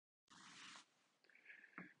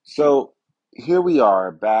So here we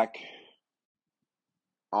are back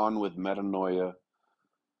on with Metanoia.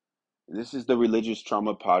 This is the Religious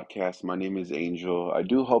Trauma Podcast. My name is Angel. I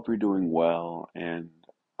do hope you're doing well, and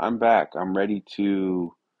I'm back. I'm ready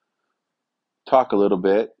to talk a little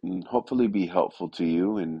bit and hopefully be helpful to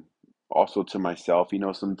you and also to myself.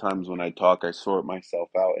 Sometimes when I talk, I sort myself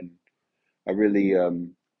out, and I really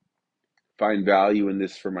find value in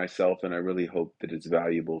this for myself, and I really hope that it's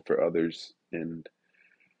valuable for others. And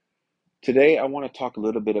today, I want to talk a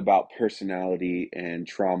little bit about personality and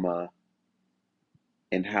trauma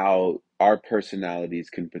and how our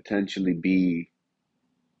personalities can potentially be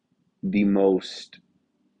the most,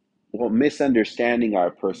 well, misunderstanding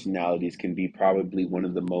our personalities can be probably one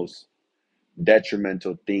of the most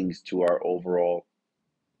detrimental things to our overall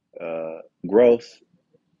uh, growth,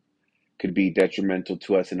 could be detrimental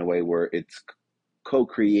to us in a way where it's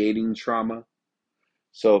co-creating trauma.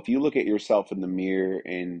 So if you look at yourself in the mirror,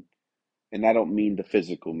 and I don't mean the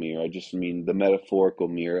physical mirror, I just mean the metaphorical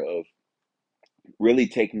mirror of really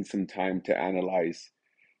taking some time to analyze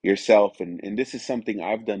yourself, and this is something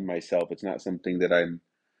I've done myself. It's not something that I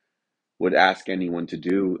would ask anyone to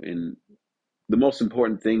do. And the most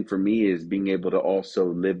important thing for me is being able to also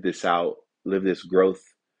live this out, live this growth,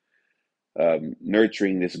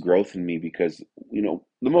 nurturing this growth in me, because the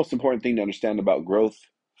most important thing to understand about growth,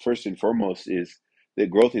 first and foremost, is that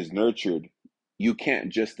growth is nurtured. You can't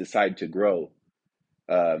just decide to grow,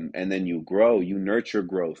 and then you grow. You nurture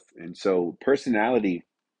growth. And so personality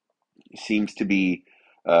seems to be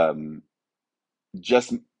um,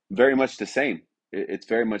 just very much the same. It's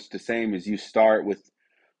very much the same as you start with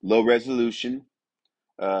low resolution,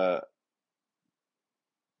 uh,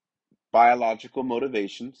 biological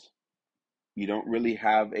motivations. You don't really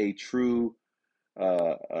have a true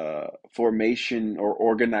formation or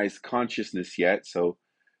organized consciousness yet. So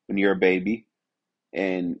when you're a baby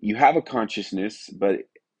and you have a consciousness, but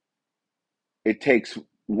it takes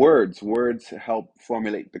words. Words help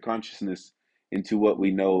formulate the consciousness into what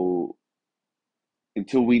we know,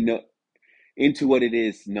 until we know into what it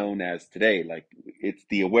is known as today. Like, it's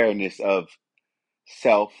the awareness of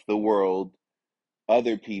self, the world,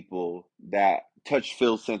 other people, that touch,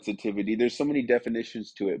 feel, sensitivity. There's so many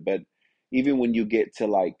definitions to it, but even when you get to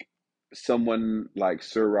like someone like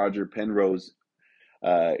Sir Roger Penrose,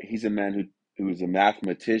 he's a man who's a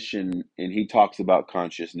mathematician, and he talks about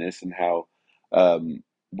consciousness and how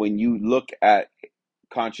when you look at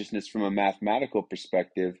consciousness from a mathematical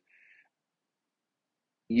perspective,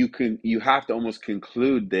 you have to almost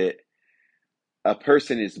conclude that a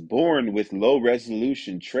person is born with low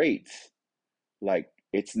resolution traits. Like,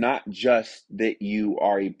 it's not just that you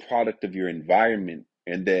are a product of your environment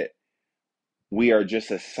and that we are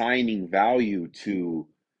just assigning value to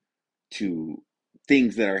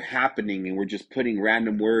things that are happening, and we're just putting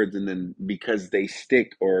random words, and then because they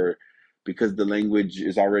stick, or because the language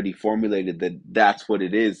is already formulated, that that's what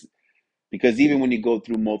it is. Because even when you go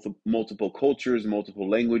through multiple cultures, multiple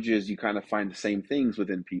languages, you kind of find the same things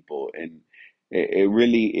within people, and it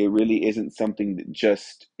really isn't something that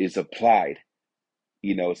just is applied.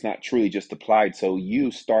 It's not truly just applied. So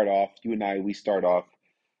you and I, we start off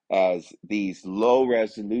as these low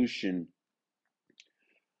resolution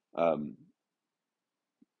um,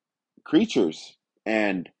 creatures.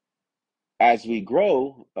 And as we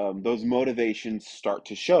grow, those motivations start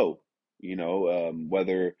to show,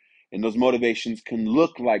 whether, and those motivations can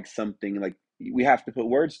look like something, like we have to put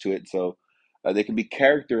words to it. So they can be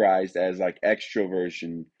characterized as like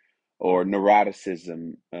extroversion or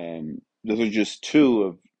neuroticism. Those are just two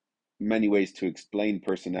of many ways to explain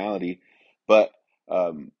personality. But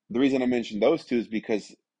the reason I mentioned those two is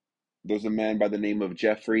because there's a man by the name of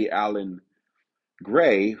Jeffrey Allen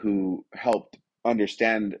Gray who helped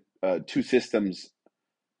understand two systems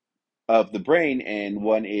of the brain, and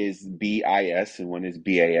one is BIS and one is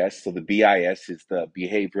BAS. So the BIS is the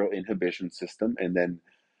behavioral inhibition system, and then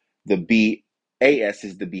the BAS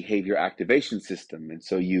is the behavior activation system. And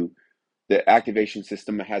so the activation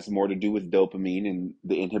system has more to do with dopamine, and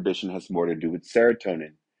the inhibition has more to do with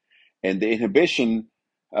serotonin. And the inhibition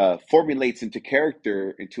formulates into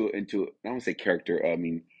character, into I don't want to say character, I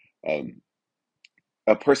mean um,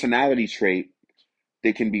 a personality trait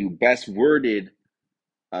that can be best worded,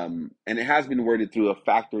 and it has been worded through a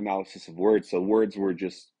factor analysis of words. So words were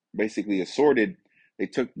just basically assorted. They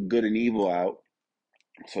took good and evil out,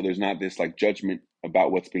 so there's not this like judgment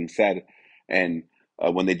about what's being said. And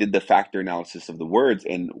when they did the factor analysis of the words,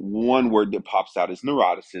 and one word that pops out is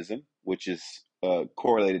neuroticism, which is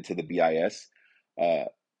correlated to the BIS. Uh,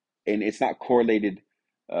 and it's not correlated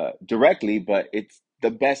directly, but it's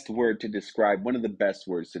the best word to describe, one of the best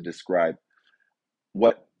words to describe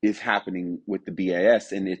what is happening with the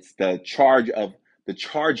BAS, and it's the charge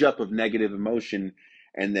up of negative emotion,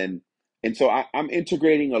 and then and so I'm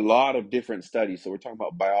integrating a lot of different studies. So we're talking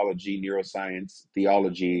about biology, neuroscience,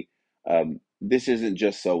 theology. This isn't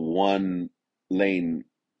just a one lane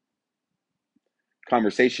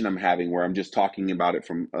conversation I'm having where I'm just talking about it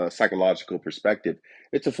from a psychological perspective.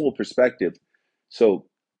 It's a full perspective. So,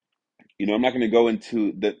 I'm not going to go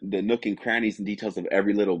into the nook and crannies and details of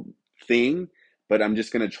every little thing, but I'm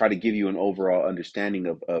just going to try to give you an overall understanding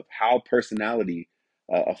of how personality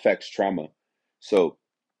affects trauma. So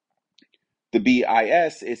the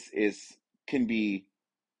BIS is can be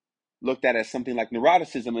looked at as something like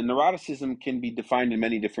neuroticism, and neuroticism can be defined in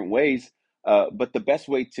many different ways. But the best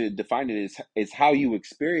way to define it is how you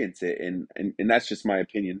experience it, and that's just my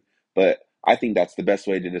opinion. But I think that's the best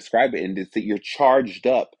way to describe it, and it's that you're charged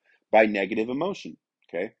up by negative emotion.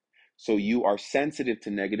 Okay, so you are sensitive to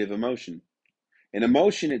negative emotion. An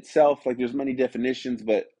emotion itself, like there's many definitions,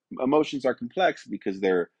 but emotions are complex because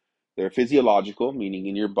they're physiological, meaning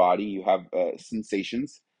in your body you have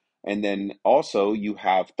sensations, and then also you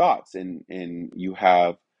have thoughts, and you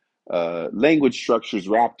have language structures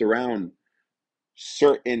wrapped around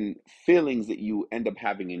certain feelings that you end up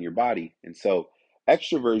having in your body. And so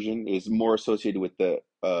extroversion is more associated with the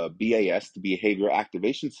BAS, the behavioral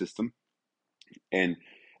activation system, and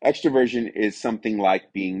extroversion is something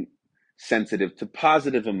like being sensitive to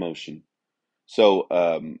positive emotion. So,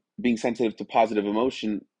 being sensitive to positive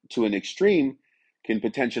emotion to an extreme can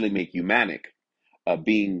potentially make you manic.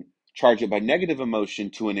 Being charged by negative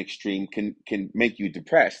emotion to an extreme can make you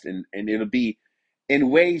depressed, and it'll be in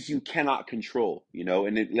ways you cannot control.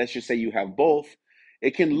 And let's just say you have both.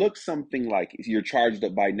 It can look something like you're charged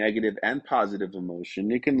up by negative and positive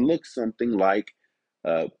emotion. It can look something like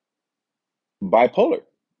uh, bipolar,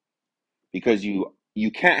 because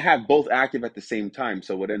you can't have both active at the same time.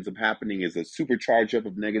 So what ends up happening is a supercharge up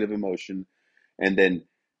of negative emotion, and then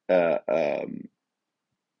uh, um,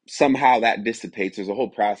 somehow that dissipates. There's a whole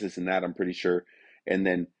process in that, I'm pretty sure, and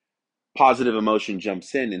then positive emotion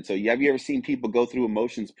jumps in. And so, have you ever seen people go through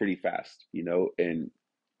emotions pretty fast? And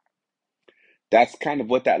that's kind of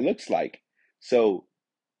what that looks like. So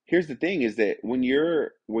here's the thing: is that when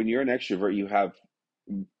you're an extrovert, you have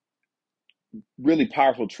really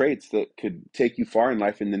powerful traits that could take you far in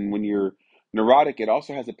life. And then when you're neurotic, it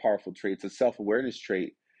also has a powerful trait. It's a self-awareness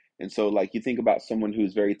trait. And so, like, you think about someone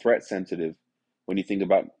who's very threat sensitive when you think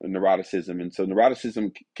about neuroticism. And so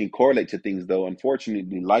neuroticism can correlate to things, though,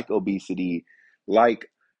 unfortunately, like obesity, like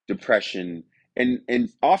depression, and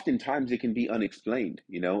oftentimes it can be unexplained,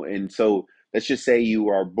 and so let's just say you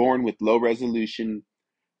are born with low resolution,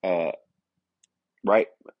 uh, right?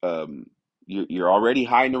 Um, you're already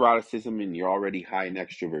high in neuroticism, and you're already high in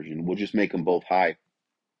extroversion. We'll just make them both high.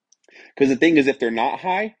 Because the thing is, if they're not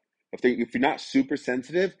high, if you're not super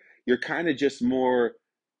sensitive, you're kind of just more.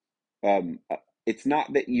 It's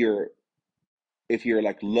not that if you're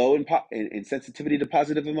like low in sensitivity to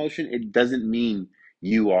positive emotion, it doesn't mean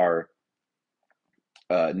you are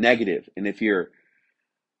negative. And if you're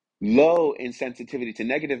low in sensitivity to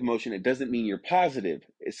negative emotion, it doesn't mean you're positive.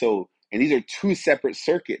 So, and these are two separate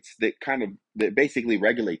circuits that basically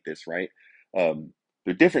regulate this, right?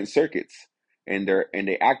 They're different circuits, and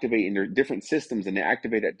they activate in their different systems, and they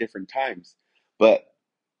activate at different times. But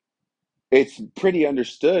it's pretty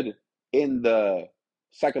understood in the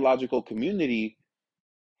psychological community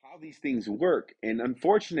how these things work, and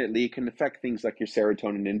unfortunately, it can affect things like your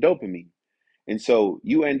serotonin and dopamine. And so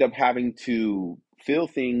you end up having to feel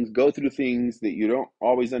things, go through things that you don't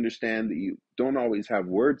always understand, that you don't always have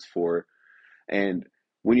words for. And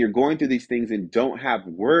when you're going through these things and don't have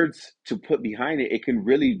words to put behind it, it can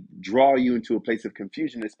really draw you into a place of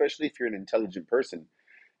confusion, especially if you're an intelligent person.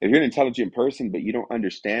 If you're an intelligent person, but you don't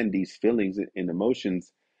understand these feelings and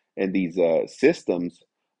emotions and these systems,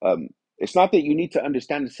 um, it's not that you need to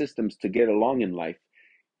understand the systems to get along in life.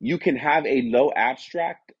 You can have a low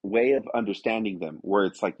abstract way of understanding them where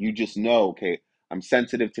it's like you just know, okay, I'm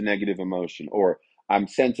sensitive to negative emotion, or I'm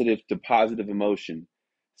sensitive to positive emotion.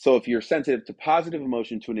 So if you're sensitive to positive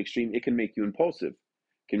emotion to an extreme, it can make you impulsive,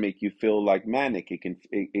 it can make you feel like manic,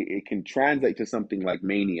 it can translate to something like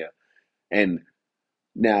mania. And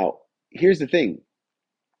now here's the thing: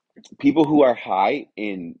 people who are high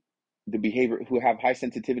in the behavior who have high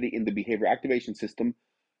sensitivity in the behavior activation system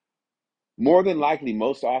more than likely,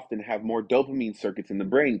 most often, have more dopamine circuits in the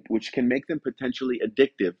brain, which can make them potentially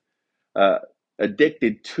uh,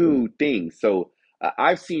 addicted to things. So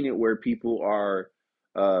I've seen it where people are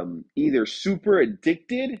either super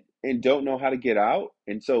addicted and don't know how to get out,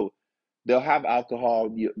 and so they'll have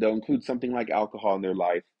alcohol. They'll include something like alcohol in their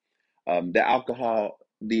life. The alcohol.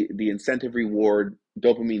 the incentive reward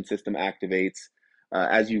dopamine system activates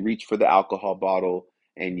as you reach for the alcohol bottle,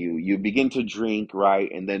 and you begin to drink, right?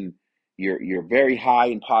 And then you're very high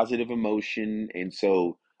in positive emotion, and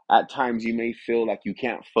so at times you may feel like you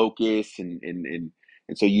can't focus, and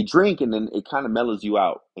so you drink, and then it kind of mellows you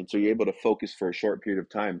out, and so you're able to focus for a short period of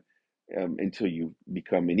time, until you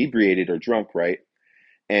become inebriated or drunk, right?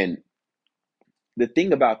 And the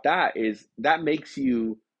thing about that is that makes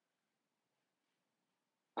you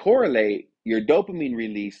correlate your dopamine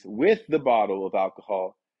release with the bottle of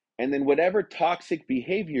alcohol, and then whatever toxic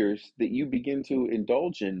behaviors that you begin to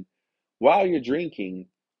indulge in while you're drinking,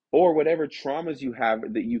 or whatever traumas you have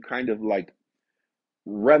that you kind of like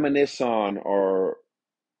reminisce on or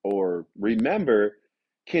remember,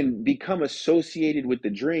 can become associated with the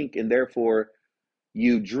drink, and therefore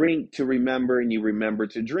you drink to remember, and you remember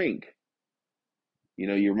to drink.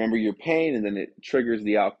 You remember your pain, and then it triggers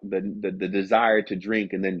the desire to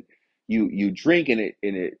drink, and then you drink, and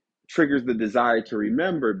it triggers the desire to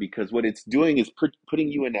remember, because what it's doing is putting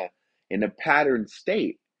you in a pattern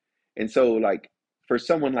state. And so, like, for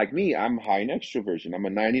someone like me, I'm high in extroversion. I'm a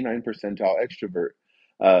 99 percentile extrovert,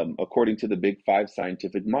 according to the Big Five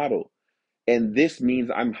scientific model. And this means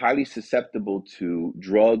I'm highly susceptible to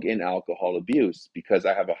drug and alcohol abuse because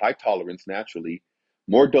I have a high tolerance naturally.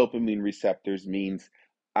 More dopamine receptors means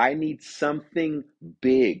I need something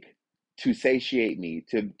big to satiate me,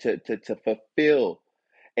 to fulfill.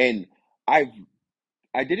 And I've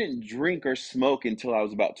I didn't drink or smoke until I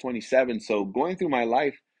was about 27. So going through my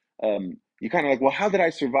life, you kind of like, well, how did I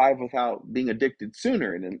survive without being addicted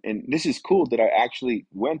sooner? And this is cool that I actually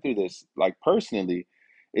went through this, like, personally,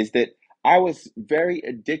 is that I was very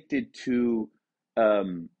addicted to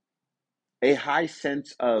um, a high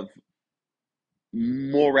sense of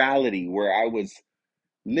morality, where I was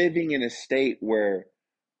living in a state where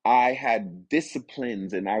I had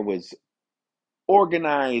disciplines, and I was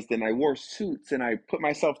organized, and I wore suits, and I put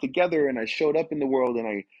myself together, and I showed up in the world, and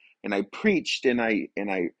I preached, and I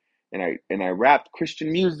rapped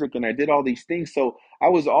Christian music, and I did all these things. So I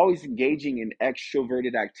was always engaging in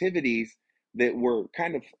extroverted activities that were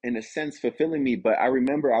kind of, in a sense, fulfilling me. But I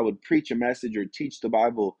remember I would preach a message or teach the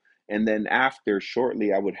Bible, and then after,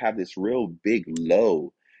 shortly, I would have this real big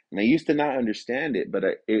low. And I used to not understand it, but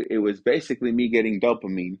it was basically me getting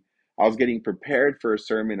dopamine. I was getting prepared for a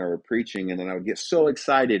sermon or a preaching, and then I would get so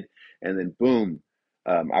excited, and then boom,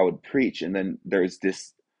 I would preach, and then there's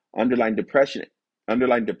this underlying depression,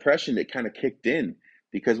 underlying depression that kind of kicked in,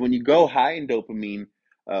 because when you go high in dopamine,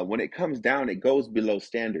 when it comes down, it goes below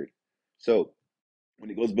standard. So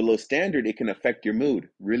when it goes below standard, it can affect your mood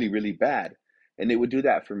really, really bad, and it would do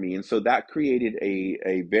that for me, and so that created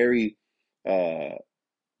a very uh,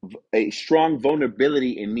 a strong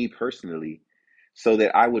vulnerability in me personally, so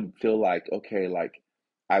that I would feel like, okay, like,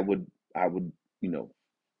 I would you know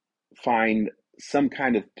find some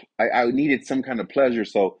kind of, I needed some kind of pleasure.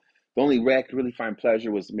 So the only way I could really find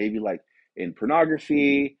pleasure was maybe like in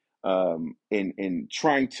pornography, in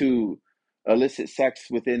trying to elicit sex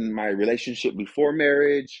within my relationship before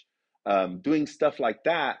marriage, doing stuff like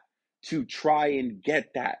that to try and get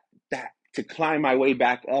that to climb my way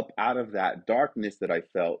back up out of that darkness that I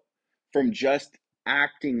felt from just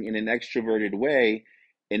acting in an extroverted way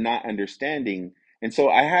and not understanding. And so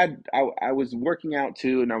I was working out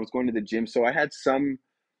too, and I was going to the gym, so I had some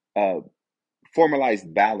uh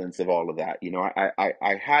formalized balance of all of that.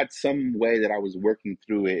 I had some way that I was working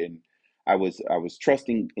through it, and I was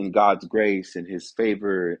trusting in God's grace and his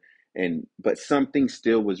favor, and but something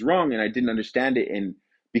still was wrong, and I didn't understand it. And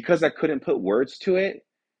because I couldn't put words to it,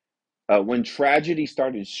 when tragedy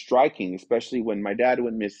started striking, especially when my dad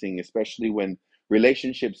went missing, especially when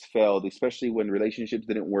relationships failed, especially when relationships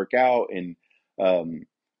didn't work out, um,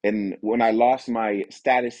 and when I lost my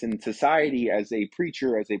status in society as a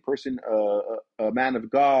preacher, as a person, a man of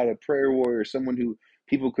God, a prayer warrior, someone who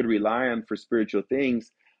people could rely on for spiritual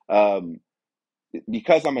things, um,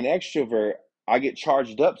 because I'm an extrovert, I get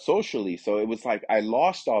charged up socially. So it was like I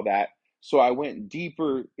lost all that. So I went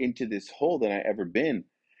deeper into this hole than I ever been.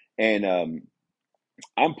 And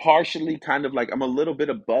I'm partially kind of like, I'm a little bit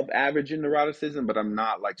above average in neuroticism, but I'm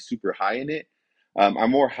not like super high in it.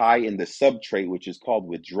 I'm more high in the subtrait, which is called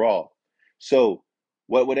withdrawal. So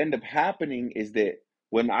what would end up happening is that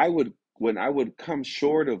when I would come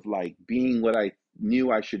short of like being what I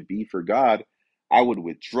knew I should be for God, I would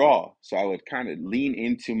withdraw. So I would kind of lean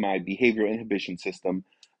into my behavioral inhibition system.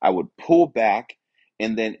 I would pull back,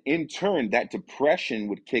 and then in turn, that depression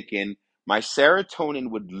would kick in. My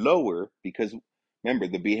serotonin would lower because, remember,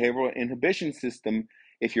 the behavioral inhibition system,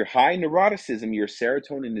 if you're high neuroticism, your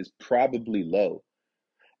serotonin is probably low.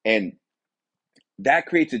 And that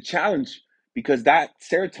creates a challenge because that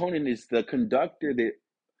serotonin is the conductor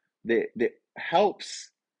that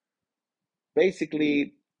helps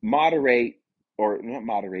basically moderate, or not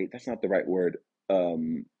moderate, that's not the right word.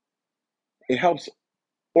 Um, it helps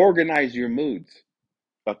organize your moods.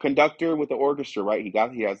 A conductor with the orchestra, right?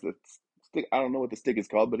 He has the stick. I don't know what the stick is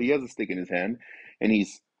called, but he has a stick in his hand, and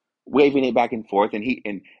he's waving it back and forth, and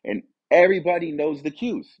and everybody knows the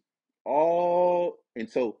cues. All and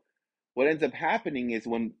so what ends up happening is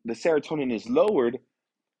when the serotonin is lowered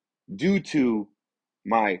due to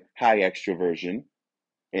my high extroversion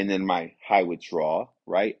and then my high withdrawal,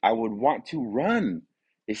 right? I would want to run,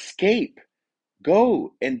 escape,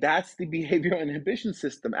 go. And that's the behavioral inhibition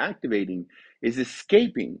system activating, is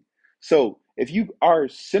escaping. So if you are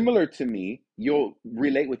similar to me, you'll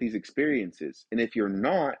relate with these experiences. And if you're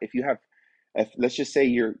not, if you have, if, let's just say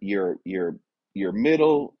you're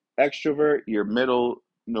middle extrovert, you're middle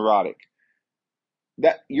neurotic,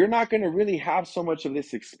 that you're not going to really have so much of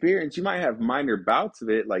this experience. You might have minor bouts of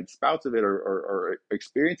it, like spouts of it, or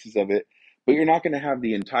experiences of it, but you're not going to have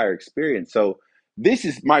the entire experience. So this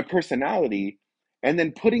is my personality, and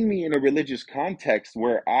then putting me in a religious context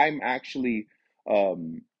where I'm actually,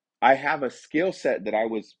 um, I have a skill set that I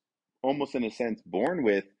was almost in a sense born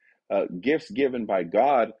with, gifts given by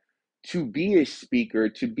God to be a speaker,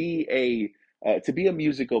 to be a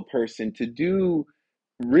musical person, to do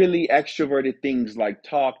really extroverted things like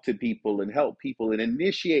talk to people and help people and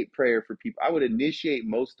initiate prayer for people. I would initiate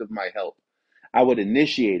most of my help. I would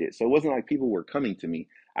initiate it. So it wasn't like people were coming to me.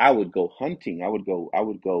 I would go hunting. I would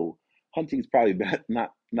go hunting is probably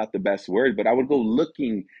not the best word, but I would go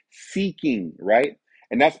looking, seeking, right?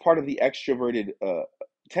 And that's part of the extroverted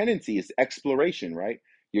tendency is exploration, right?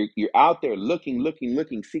 You're out there looking, looking,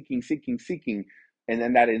 looking, seeking, seeking, seeking, and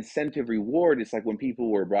then that incentive reward is like when people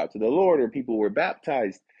were brought to the Lord or people were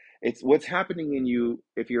baptized. It's what's happening in you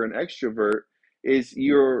if you're an extrovert is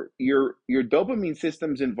your dopamine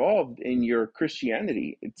system's involved in your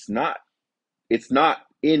Christianity. It's not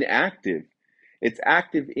inactive. It's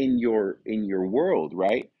active in your world,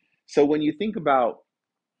 right? So when you think about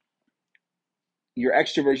your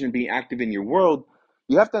extroversion being active in your world,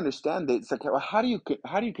 you have to understand that it's like, well, how do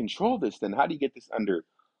you control this then? How do you get this under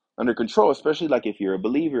control, especially like if you're a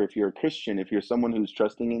believer, if you're a Christian, if you're someone who's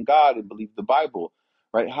trusting in God and believes the Bible,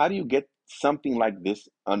 right? How do you get something like this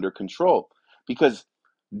under control? Because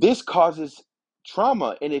this causes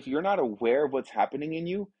trauma. And if you're not aware of what's happening in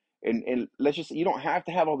you, and let's just, you don't have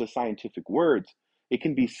to have all the scientific words. It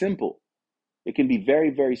can be simple. It can be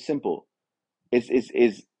very, very simple.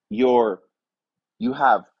 Is your, you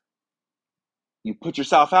have, you put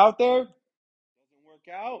yourself out there, doesn't work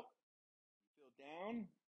out, you feel down,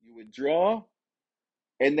 you withdraw,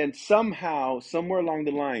 and then somehow, somewhere along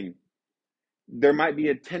the line, there might be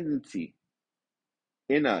a tendency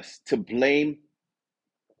in us to blame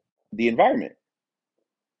the environment.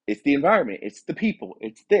 It's the environment, it's the people,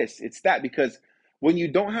 it's this, it's that, because when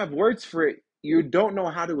you don't have words for it, you don't know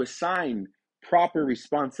how to assign proper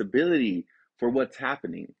responsibility for what's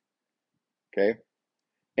happening. Okay.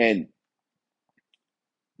 And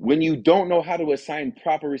when you don't know how to assign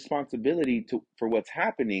proper responsibility for what's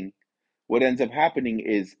happening, what ends up happening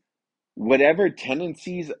is whatever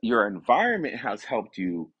tendencies your environment has helped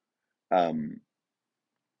you, um,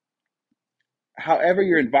 however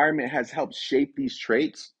your environment has helped shape these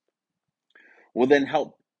traits, will then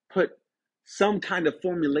help put some kind of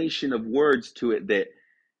formulation of words to it that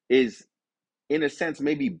is, in a sense,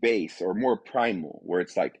 maybe base or more primal, where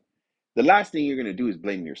it's like the last thing you're going to do is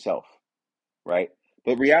blame yourself, right?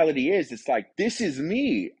 But reality is, it's like, this is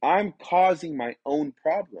me. I'm causing my own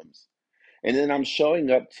problems. And then I'm showing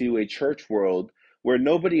up to a church world where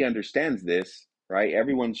nobody understands this, right?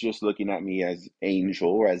 Everyone's just looking at me as Angel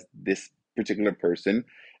or as this particular person.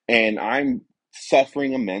 And I'm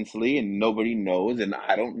suffering immensely and nobody knows and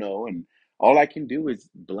I don't know. And all I can do is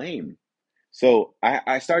blame. So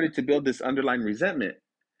I started to build this underlying resentment.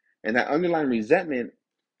 And that underlying resentment,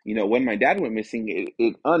 when my dad went missing,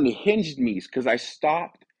 it unhinged me because I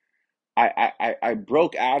stopped. I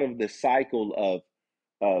broke out of the cycle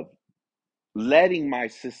of letting my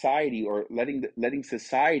society, or letting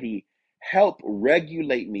society help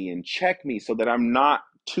regulate me and check me so that I'm not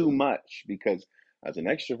too much, because as an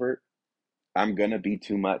extrovert I'm gonna be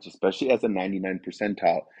too much, especially as a 99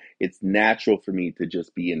 percentile. It's natural for me to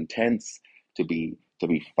just be intense, to be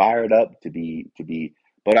fired up, to be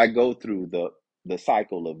but I go through the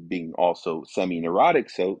cycle of being also semi-neurotic,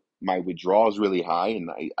 so my withdrawal is really high and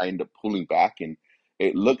I end up pulling back, and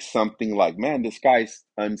it looks something like, man, this guy's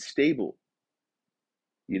unstable.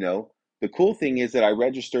 you know the cool thing is that I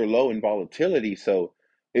register low in volatility, so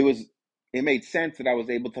it was it made sense that I was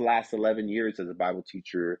able to last 11 years as a Bible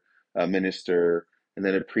teacher, a minister, and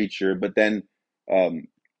then a preacher. But then um,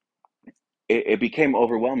 it became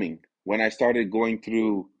overwhelming when I started going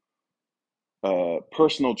through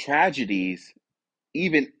personal tragedies,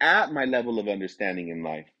 even at my level of understanding in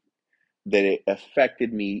life, that it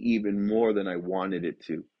affected me even more than I wanted it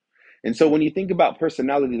to. And so when you think about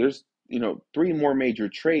personality, there's, three more major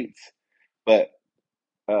traits, but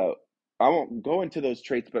uh, I won't go into those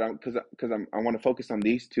traits, but I want to focus on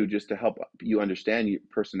these two just to help you understand your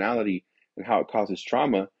personality and how it causes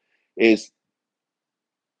trauma. Is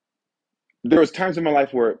there was times in my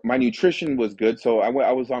life where my nutrition was good. So I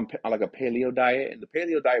was on like a paleo diet, and the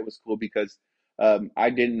paleo diet was cool because I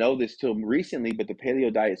didn't know this till recently, but the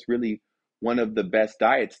paleo diet is really one of the best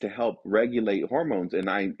diets to help regulate hormones, and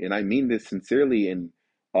I mean this sincerely. And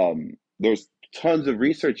there's tons of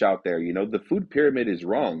research out there. The food pyramid is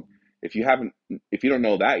wrong. If you don't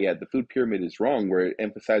know that yet, the food pyramid is wrong, where it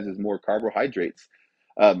emphasizes more carbohydrates.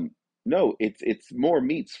 Um, no, it's more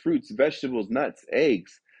meats, fruits, vegetables, nuts,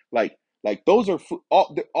 eggs. Like those are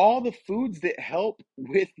all the foods that help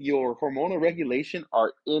with your hormonal regulation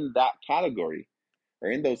are in that category, or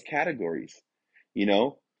in those categories, you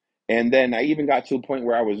know? And then I even got to a point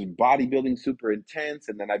where I was bodybuilding super intense,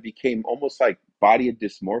 and then I became almost like body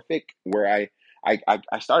dysmorphic, where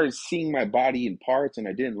I started seeing my body in parts, and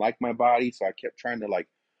I didn't like my body, so I kept trying to like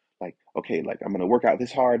okay, like I'm gonna work out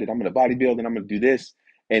this hard, and I'm gonna bodybuild, and I'm gonna do this,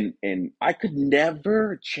 and I could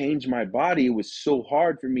never change my body. It was so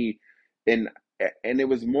hard for me, and and it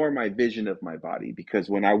was more my vision of my body, because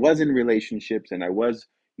when I was in relationships and I was,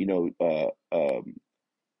 you know,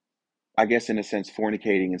 I guess in a sense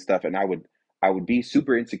fornicating and stuff, and I would be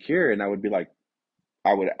super insecure, and I would be like,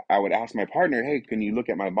 I would ask my partner, "Hey, can you look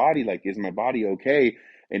at my body? Like, is my body okay?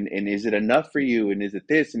 And is it enough for you? And is it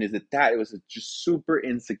this? And is it that?" It was just super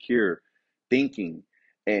insecure thinking,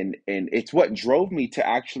 and it's what drove me to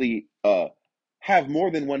actually have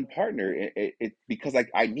more than one partner. Because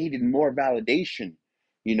I needed more validation,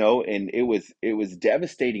 and it was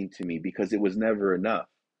devastating to me because it was never enough.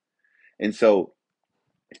 And so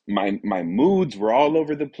my moods were all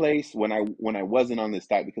over the place when I wasn't on this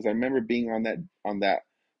diet, because I remember being on that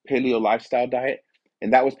paleo lifestyle diet,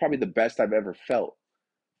 and that was probably the best I've ever felt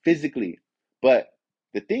physically. But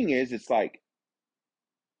the thing is, it's like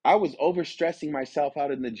I was overstressing myself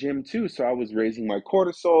out in the gym too, so I was raising my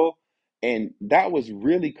cortisol, and that was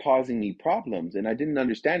really causing me problems, and I didn't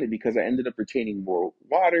understand it because I ended up retaining more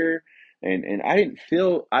water, and I didn't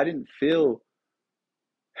feel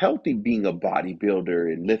healthy being a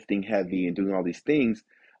bodybuilder and lifting heavy and doing all these things.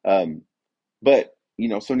 Um, but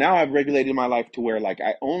so now I've regulated my life to where, like,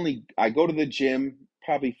 I go to the gym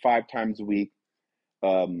probably 5 times a week.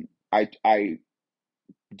 I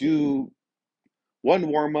do one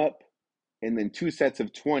warm up and then 2 sets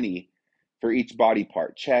of 20 for each body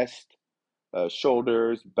part: chest,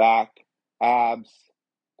 shoulders, back, abs,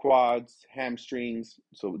 quads, hamstrings.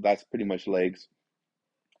 So that's pretty much legs,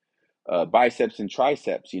 biceps and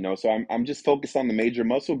triceps. So I'm just focused on the major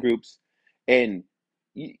muscle groups, and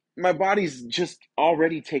my body's just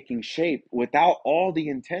already taking shape without all the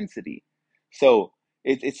intensity. So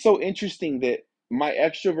it's so interesting that my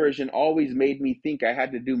extroversion always made me think I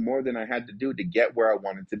had to do more than I had to do to get where I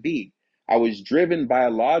wanted to be. I was driven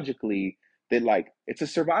biologically that, like, it's a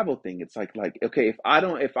survival thing. It's like okay, if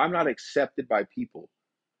I'm not accepted by people,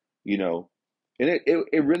 you know and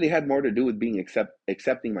it really had more to do with being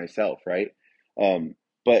accepting myself, right?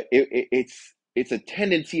 But it's a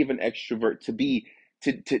tendency of an extrovert to be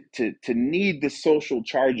to need the social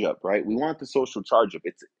charge up, right? We want the social charge up.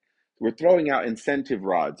 We're throwing out incentive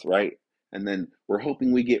rods, right? And then we're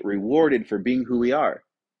hoping we get rewarded for being who we are.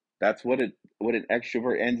 That's what an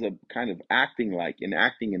extrovert ends up kind of acting like, and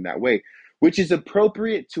acting in that way, which is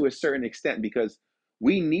appropriate to a certain extent, because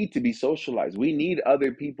we need to be socialized. We need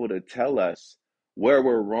other people to tell us where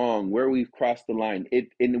we're wrong, where we've crossed the line.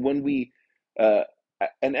 And when uh,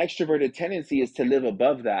 an extroverted tendency is to live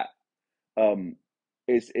above that. Um,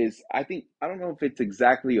 is I don't know if it's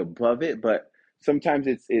exactly above it, but sometimes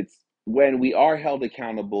it's when we are held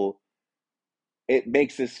accountable, it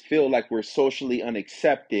makes us feel like we're socially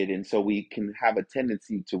unaccepted, and so we can have a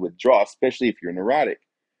tendency to withdraw, especially if you're neurotic.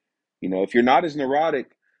 If you're not as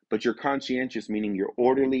neurotic, but you're conscientious, meaning you're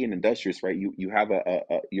orderly and industrious, right? You have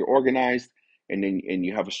you're organized, and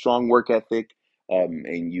you have a strong work ethic,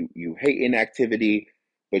 and you hate inactivity,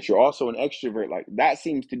 but you're also an extrovert. Like, that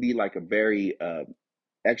seems to be like a very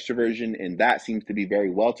extroversion, and that seems to be very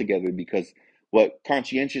well together, because what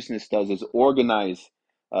conscientiousness does is organize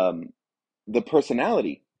um, the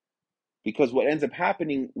personality. Because what ends up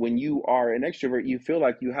happening when you are an extrovert, you feel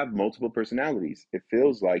like you have multiple personalities. It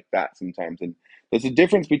feels like that sometimes. And there's a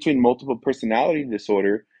difference between multiple personality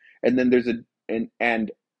disorder and then there's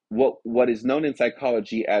and what is known in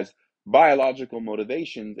psychology as biological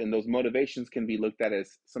motivations. And those motivations can be looked at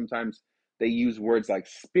as sometimes they use words like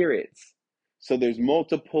spirits. So there's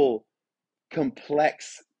multiple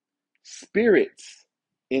complex spirits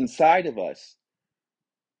inside of us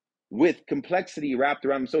with complexity wrapped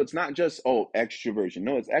around them. So it's not just, oh, extroversion.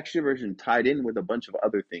 No, it's extroversion tied in with a bunch of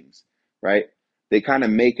other things, right? They kind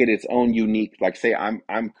of make it its own unique, like say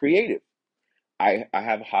I'm creative. I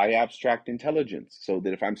have high abstract intelligence. So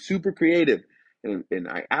that if I'm super creative and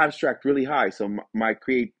I abstract really high, so my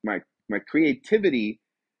creativity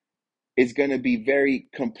is going to be very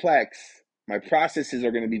complex. My processes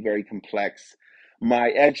are going to be very complex.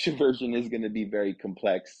 My extroversion is going to be very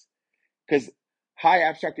complex because high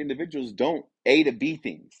abstract individuals don't A to B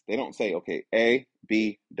things. They don't say, okay, A,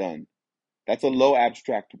 B, done. That's a low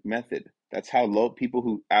abstract method. That's how low people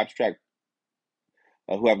who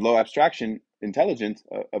have low abstraction intelligence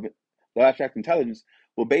of low abstract intelligence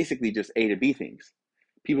will basically just A to B things.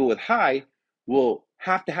 People with high will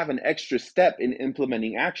have to have an extra step in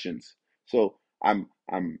implementing actions. So I'm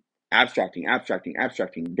abstracting,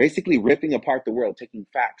 basically ripping apart the world, taking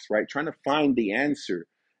facts, right? Trying to find the answer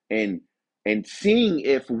and and seeing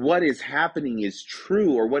if what is happening is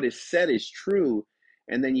true or what is said is true.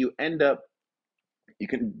 And then you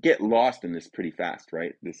can get lost in this pretty fast,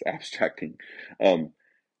 right? This abstracting. Um,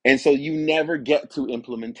 and so you never get to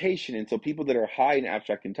implementation. And so people that are high in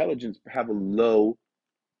abstract intelligence have a low,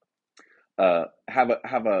 have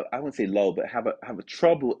a I wouldn't say low, but have a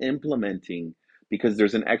trouble implementing because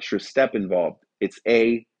there's an extra step involved. It's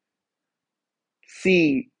A,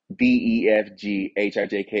 C, D, E, F, G, H, I,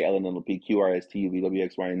 J, K, L, M, N, O, P, Q, R, S, T, U, V, W,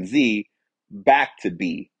 X, Y, and Z back to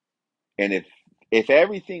B. And if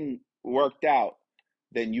everything worked out,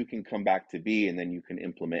 then you can come back to B and then you can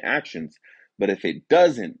implement actions. But if it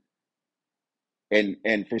doesn't,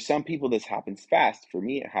 and for some people this happens fast. For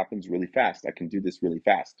me, it happens really fast. I can do this really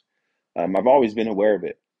fast. I've always been aware of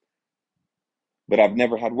it, but I've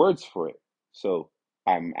never had words for it. So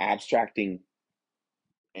I'm abstracting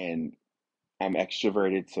and I'm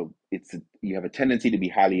extroverted. So you have a tendency to be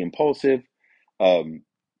highly impulsive. Um,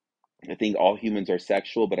 I think all humans are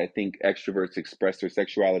sexual, but I think extroverts express their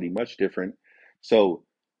sexuality much different. So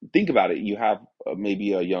think about it. You have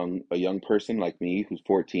maybe a young person like me who's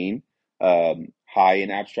 14, high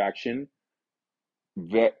in abstraction.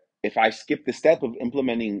 If I skip the step of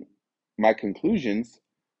implementing my conclusions,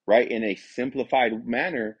 right, in a simplified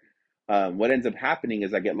manner, what ends up happening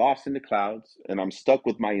is I get lost in the clouds and I'm stuck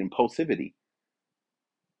with my impulsivity.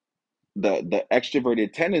 The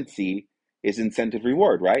extroverted tendency is incentive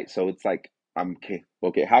reward, right? So it's like I'm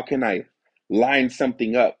okay. How can I line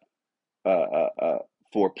something up uh, uh, uh,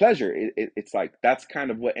 for pleasure? It's like that's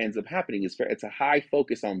kind of what ends up happening. It's a high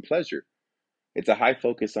focus on pleasure. It's a high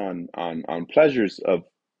focus on pleasures of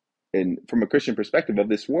and from a Christian perspective of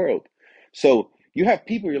this world. So you have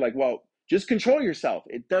people you're like, well, just control yourself.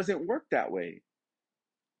 It doesn't work that way.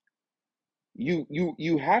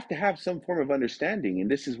 You have to have some form of understanding, and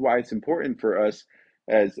this is why it's important for us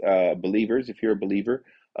as believers, if you're a believer,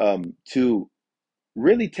 to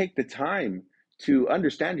really take the time to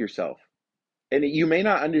understand yourself. And you may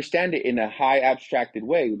not understand it in a high abstracted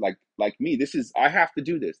way, like me. This is I have to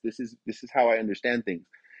do this. This is how I understand things,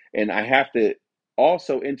 and I have to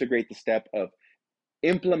also integrate the step of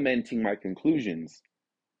implementing my conclusions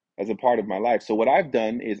as a part of my life. So what I've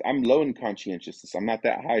done is I'm low in conscientiousness. I'm not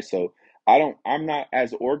that high, so I'm not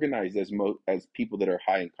as organized as people that are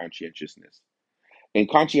high in conscientiousness. And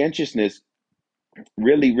conscientiousness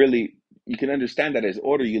really you can understand that as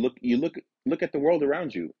order. You look at the world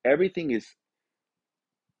around you. Everything is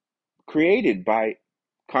created by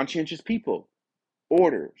conscientious people.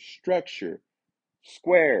 Order, structure,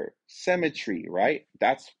 square, symmetry, right?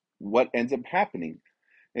 That's what ends up happening.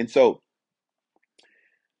 And so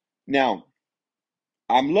now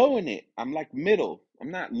I'm low in it. I'm like middle.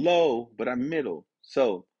 I'm not low, but I'm middle.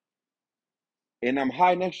 So, and I'm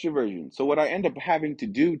high in extroversion. So what I end up having to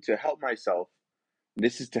do to help myself,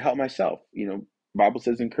 this is to help myself. Bible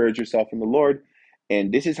says encourage yourself in the Lord,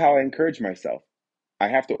 and this is how I encourage myself. I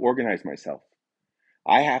have to organize myself.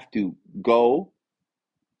 I have to go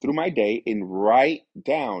through my day and write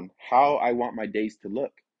down how I want my days to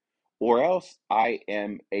look, or else I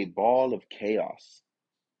am a ball of chaos.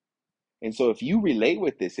 And so if you relate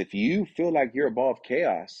with this, if you feel like you're a ball of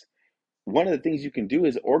chaos, one of the things you can do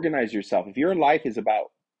is organize yourself. If your life is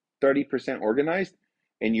about 30% organized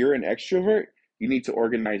and you're an extrovert, you need to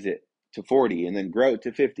organize it to 40, and then grow it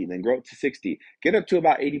to 50, and then grow it to 60, get up to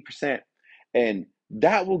about 80%. And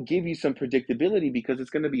that will give you some predictability, because it's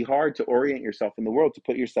going to be hard to orient yourself in the world, to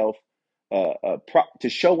put yourself, to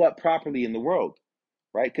show up properly in the world,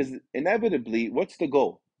 right? Because inevitably, what's the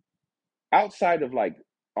goal? Outside of like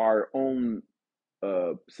our own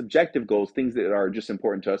subjective goals, things that are just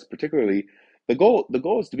important to us, particularly the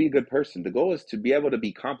goal is to be a good person. The goal is to be able to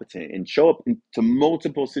be competent and show up to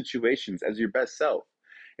multiple situations as your best self.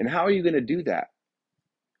 And how are you going to do that?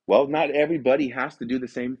 Well, not everybody has to do the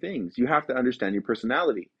same things. You have to understand your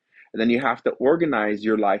personality. And then you have to organize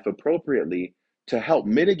your life appropriately to help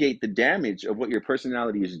mitigate the damage of what your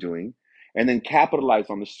personality is doing, and then capitalize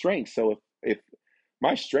on the strength. So if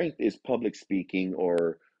my strength is public speaking,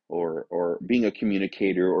 or being a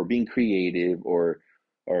communicator, or being creative, or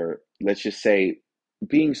let's just say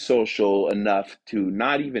being social enough to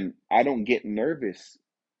not even, I don't get nervous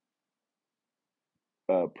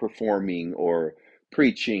performing or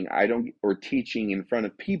preaching, I don't, or teaching in front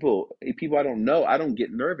of people I don't know, I don't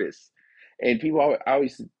get nervous. And people, I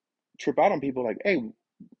always trip out on people like, hey,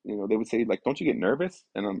 they would say like, don't you get nervous?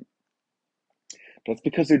 And that's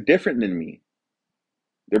because they're different than me.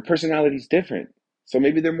 Their personality's different. So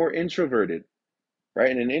maybe they're more introverted, right?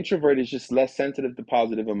 And an introvert is just less sensitive to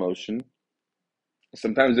positive emotion.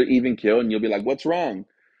 Sometimes they're even keel, and you'll be like, what's wrong?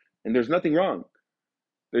 And there's nothing wrong.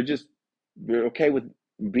 They're okay with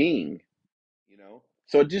being,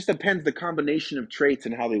 so it just depends the combination of traits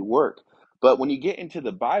and how they work. But when you get into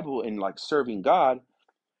the Bible and like serving God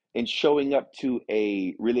and showing up to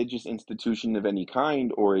a religious institution of any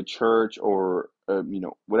kind, or a church, or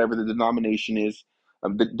whatever the denomination is,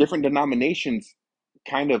 the different denominations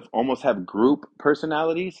kind of almost have group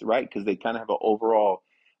personalities, right? Because they kind of have an overall,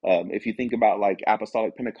 if you think about like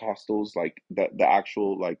apostolic Pentecostals, like the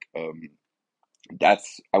actual like,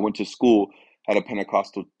 that's, I went to school at a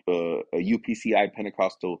Pentecostal, a UPCI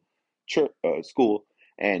Pentecostal church, school,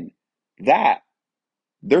 and that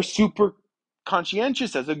they're super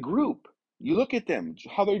conscientious as a group. You look at them,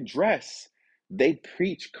 how they dress. They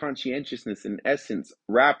preach conscientiousness in essence,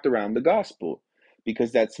 wrapped around the gospel,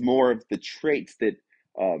 because that's more of the traits that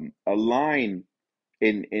align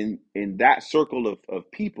in that circle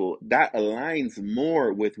of people. That aligns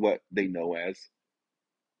more with what they know as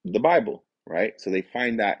the Bible, right? So they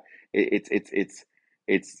find that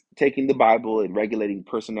it's taking the Bible and regulating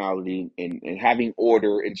personality, and having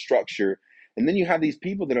order and structure. And then you have these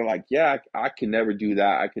people that are like, yeah, I can never do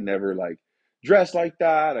that. I can never like dress like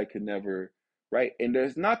that. I could never, right? And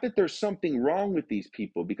there's not that there's something wrong with these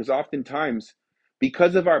people, because oftentimes,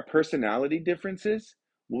 because of our personality differences,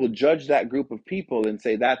 we'll judge that group of people and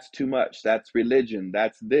say that's too much. That's religion.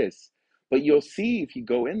 That's this. But you'll see if you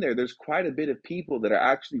go in there, there's quite a bit of people that are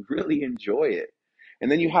actually really enjoy it.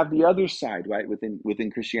 And then you have the other side, right,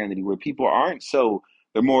 within Christianity, where people aren't so,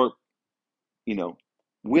 they're more, you know,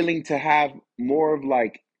 willing to have more of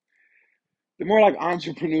like, they're more like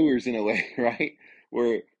entrepreneurs in a way, right?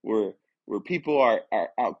 Where people are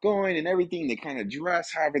outgoing and everything, they kind of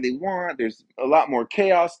dress however they want. There's a lot more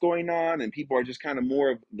chaos going on, and people are just kind of more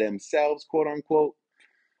of themselves, quote unquote.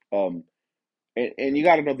 Um, and you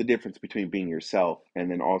got to know the difference between being yourself and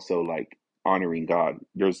then also like honoring God.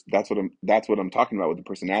 That's what I'm talking about with the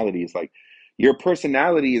personality. Is like your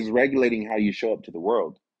personality is regulating how you show up to the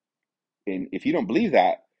world. And if you don't believe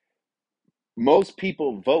that, most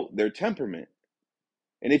people vote their temperament.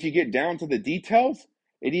 And if you get down to the details,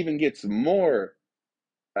 it even gets more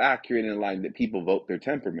accurate in line that people vote their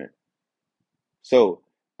temperament. So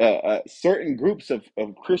certain groups of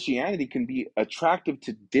Christianity can be attractive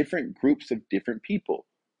to different groups of different people,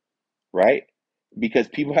 right? Because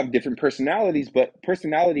people have different personalities, but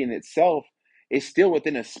personality in itself is still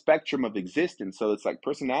within a spectrum of existence. So it's like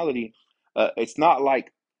personality, it's not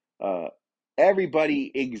like uh,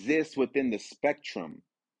 everybody exists within the spectrum,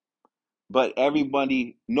 but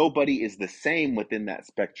nobody is the same within that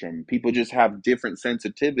spectrum. People just have different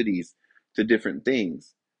sensitivities to different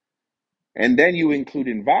things. And then you include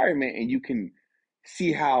environment, and you can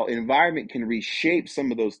see how environment can reshape some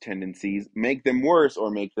of those tendencies, make them worse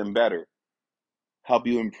or make them better, help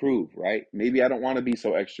you improve, right? Maybe I don't want to be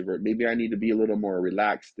so extrovert. Maybe I need to be a little more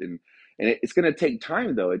relaxed, and it's going to take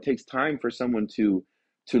time though. It takes time for someone to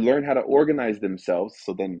learn how to organize themselves.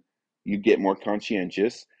 So then you get more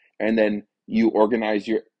conscientious, and then you organize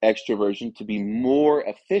your extroversion to be more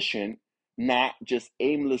efficient, not just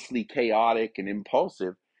aimlessly chaotic and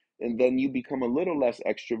impulsive. And then you become a little less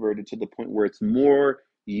extroverted to the point where it's more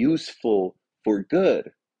useful for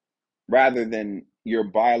good, rather than your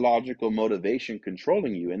biological motivation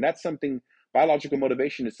controlling you. And that's something, biological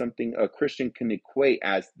motivation is something a Christian can equate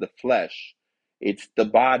as the flesh. It's the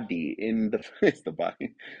body in the it's the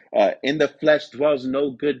body. In the flesh dwells no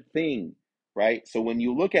good thing, right? So when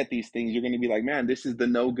you look at these things, you're going to be like, man, this is the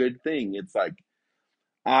no good thing. It's like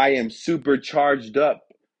I am super charged up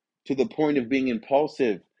to the point of being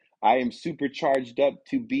impulsive. I am super charged up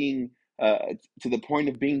to being to the point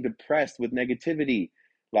of being depressed with negativity.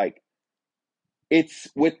 Like it's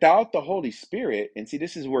without the Holy Spirit, and see,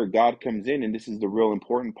 this is where God comes in, and this is the real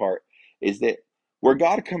important part, is that where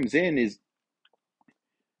God comes in is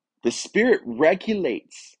the Spirit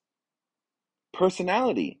regulates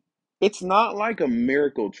personality. It's not like a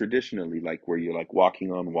miracle traditionally, like where you're like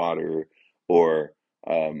walking on water or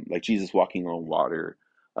like Jesus walking on water.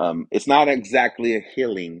 It's not exactly a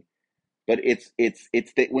healing, but it's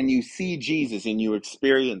that when you see Jesus and you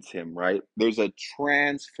experience him, right? There's a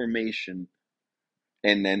transformation,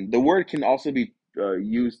 and then the word can also be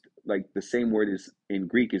used like the same word is in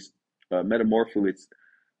Greek is metamorpho. It's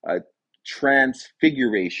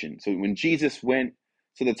transfiguration. So when Jesus went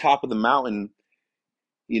to the top of the mountain,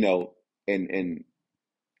 you know, and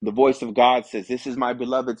the voice of God says, "This is my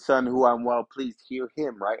beloved son who I'm well pleased. Hear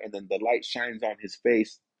him," right? And then the light shines on his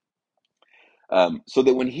face, so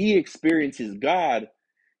that when he experiences God,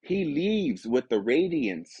 he leaves with the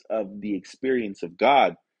radiance of the experience of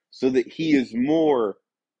God, so that he is more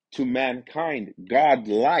to mankind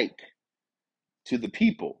God-like to the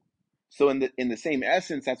people. So in the same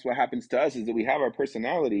essence, that's what happens to us is that we have our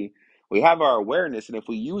personality, we have our awareness, and if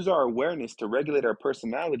we use our awareness to regulate our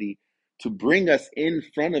personality to bring us in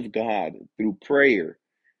front of God through prayer,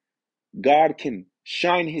 God can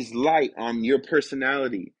shine his light on your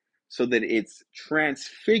personality so that it's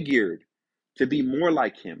transfigured to be more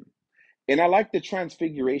like him. And I like the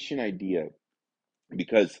transfiguration idea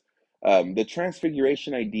because the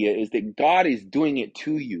transfiguration idea is that God is doing it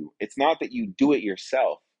to you. It's not that you do it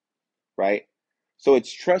yourself, right? So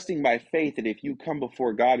it's trusting by faith that if you come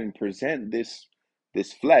before God and present this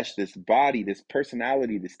flesh, this body, this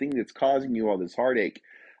personality, this thing that's causing you all this heartache,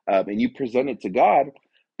 and you present it to God,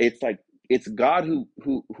 it's like it's God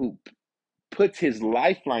who puts His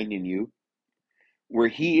lifeline in you, where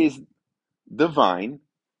He is the vine,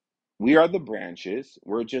 we are the branches.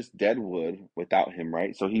 We're just dead wood without him,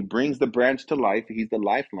 right? So he brings the branch to life. He's the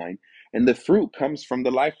lifeline. And the fruit comes from the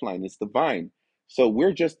lifeline. It's the vine. So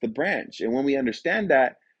we're just the branch. And when we understand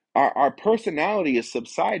that, our personality is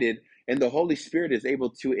subsided and the Holy Spirit is able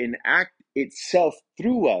to enact itself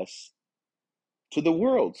through us to the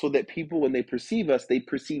world so that people, when they perceive us, they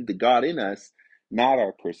perceive the God in us, not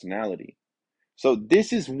our personality. So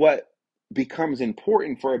this is what becomes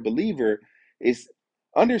important for a believer is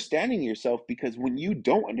understanding yourself, because when you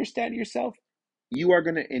don't understand yourself, you are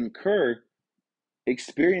going to incur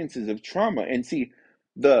experiences of trauma. And see,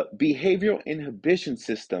 the behavioral inhibition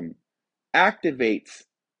system activates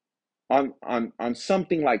on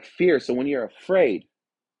something like fear. So when you're afraid,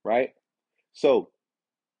 right? So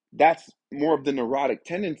that's more of the neurotic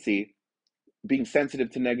tendency, being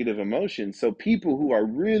sensitive to negative emotions. So people who are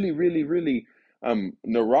really, really, really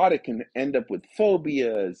neurotic can end up with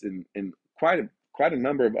phobias and quite a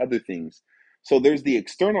number of other things. So there's the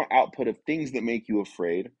external output of things that make you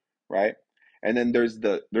afraid, right? And then there's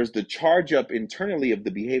the charge up internally of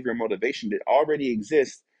the behavior motivation that already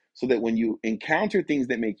exists, so that when you encounter things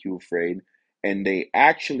that make you afraid and they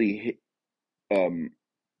actually um,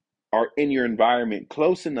 are in your environment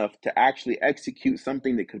close enough to actually execute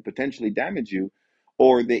something that could potentially damage you,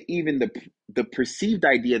 or that even the perceived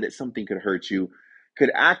idea that something could hurt you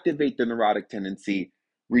could activate the neurotic tendency,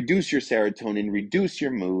 reduce your serotonin, reduce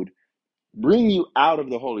your mood, bring you out of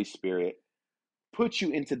the Holy Spirit, put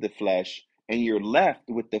you into the flesh, and you're left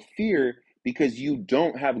with the fear because you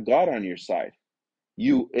don't have God on your side.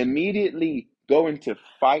 You immediately go into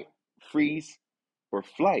fight, freeze, or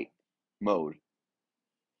flight mode,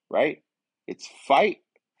 right? It's fight,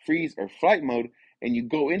 freeze, or flight mode, and you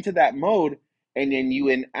go into that mode and then you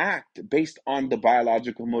enact based on the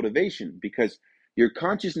biological motivation, because your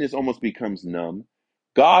consciousness almost becomes numb.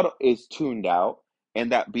 God is tuned out,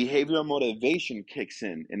 and that behavioral motivation kicks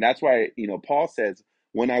in. And that's why, Paul says,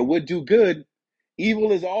 when I would do good,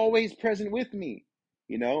 evil is always present with me.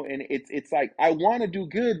 And it's like I want to do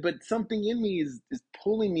good, but something in me is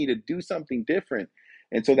pulling me to do something different.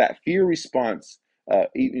 And so that fear response,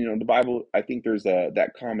 the Bible, I think there's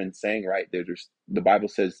that common saying, right? The Bible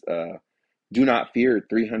says, do not fear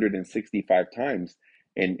 365 times.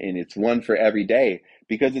 And it's one for every day,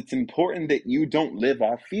 because it's important that you don't live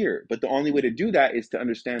off fear. But the only way to do that is to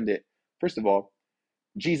understand that, first of all,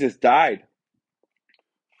 Jesus died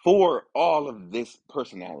for all of this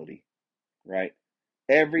personality, right?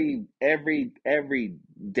 Every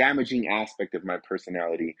damaging aspect of my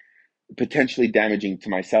personality, potentially damaging to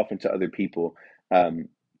myself and to other people,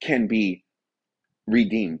 can be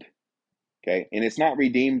redeemed. Okay, and it's not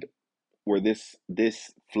redeemed where this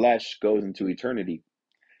flesh goes into eternity.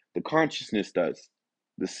 The consciousness does.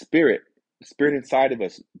 The spirit inside of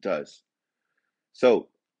us does. So,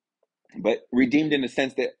 but redeemed in the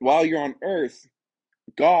sense that while you're on earth,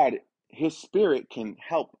 God, his spirit can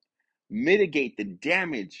help mitigate the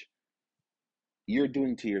damage you're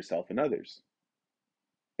doing to yourself and others.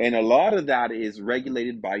 And a lot of that is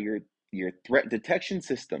regulated by your threat detection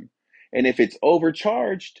system. And if it's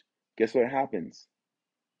overcharged, guess what happens?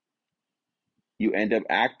 You end up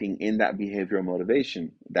acting in that behavioral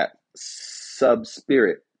motivation, that sub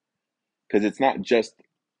spirit, because it's not just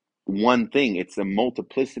one thing, it's a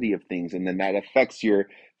multiplicity of things, and then that affects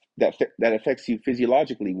that affects you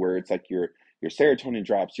physiologically, where it's like your serotonin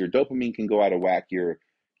drops, your dopamine can go out of whack, your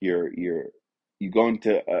you go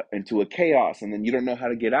into a chaos, and then you don't know how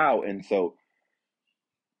to get out, and so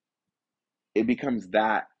it becomes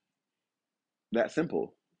that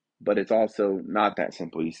simple. But it's also not that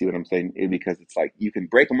simple. You see what I'm saying? Because it's like you can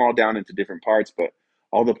break them all down into different parts, but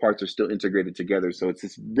all the parts are still integrated together. So it's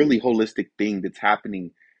this really holistic thing that's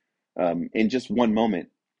happening, in just one moment,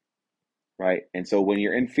 right? And so when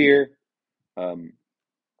you're in fear, um,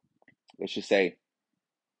 let's just say,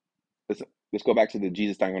 let's let's go back to the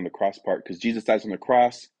Jesus dying on the cross part, because Jesus dies on the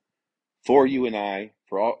cross for you and I,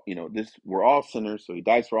 for all, this, we're all sinners, so he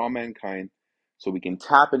dies for all mankind, so we can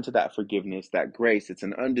tap into that forgiveness, that grace. It's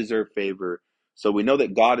an undeserved favor. So we know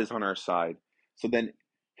that God is on our side. So then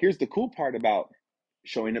here's the cool part about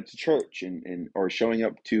showing up to church, and or showing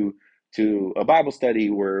up to a Bible study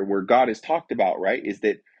where God is talked about, right? Is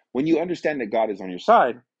that when you understand that God is on your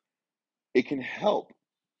side, it can help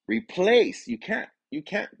replace. You can't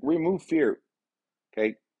remove fear.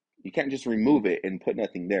 Okay, you can't just remove it and put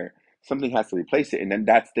nothing there. Something has to replace it, and then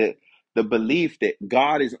that's the belief that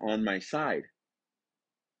God is on my side,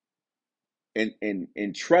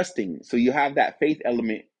 and trusting. So you have that faith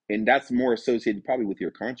element, and that's more associated probably with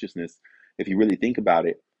your consciousness. If you really think about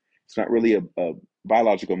it, it's not really a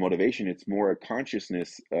biological motivation. It's more a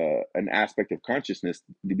consciousness, an aspect of consciousness,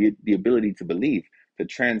 the ability to believe, to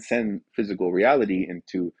transcend physical reality, and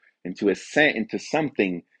to ascend into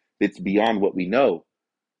something that's beyond what we know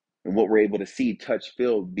and what we're able to see, touch,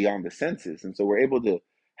 feel beyond the senses. And so we're able to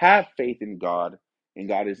have faith in God, and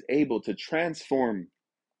God is able to transform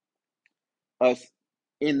us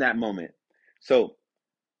in that moment. So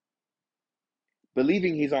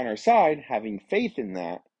believing he's on our side, having faith in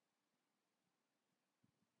that,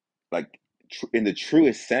 like in the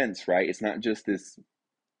truest sense, right? It's not just this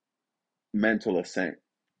mental assent.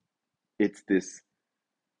 It's this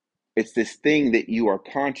it's this thing that you are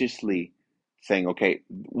consciously saying, okay,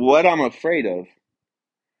 what I'm afraid of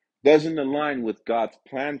doesn't align with God's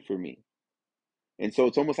plan for me. And so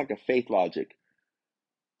it's almost like a faith logic.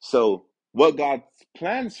 So what God's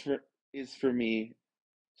plans for is for me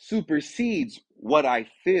supersedes what I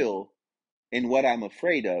feel and what I'm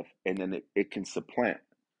afraid of, and then it can supplant,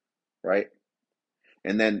 right?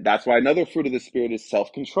 And then that's why another fruit of the spirit is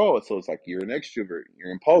self-control. So it's like you're an extrovert,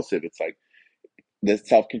 you're impulsive. It's like the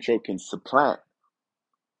self-control can supplant,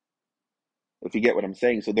 if you get what I'm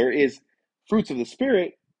saying. So there is fruits of the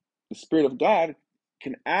spirit of God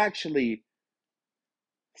can actually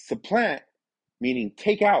supplant, meaning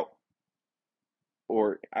take out,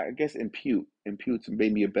 or I guess impute's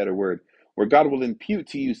maybe a better word, where God will impute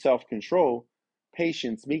to you self-control,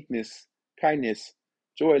 patience, meekness, kindness,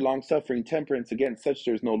 joy, long suffering, temperance. Against such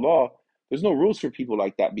there's no law. There's no rules for people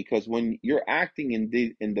like that, because when you're acting in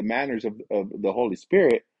the manners of the Holy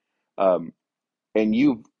Spirit, um, and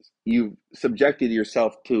you've subjected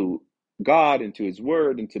yourself to God and to His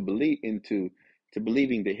Word, and to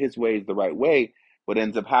believing that His way is the right way, what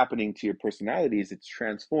ends up happening to your personality is it's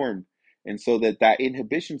transformed, and so that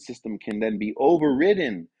inhibition system can then be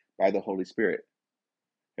overridden by the Holy Spirit.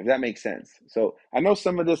 If that makes sense. So I know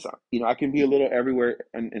some of this, I can be a little everywhere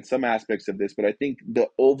in some aspects of this, but I think the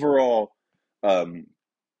overall um,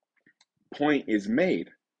 point is made,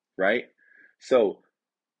 right? So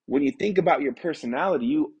when you think about your personality,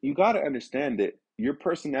 you got to understand that your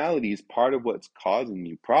personality is part of what's causing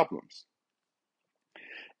you problems,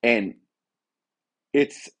 and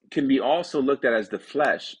it's can be also looked at as the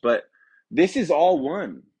flesh, but this is all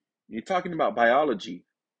one. You're talking about biology,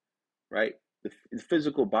 right? The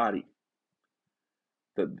physical body,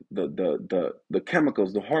 the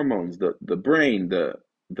chemicals, the hormones, the brain, the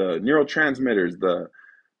neurotransmitters,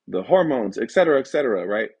 the hormones, et cetera,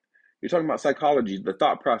 right? You're talking about psychology, the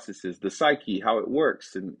thought processes, the psyche, how it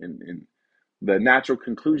works, and the natural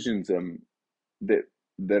conclusions, that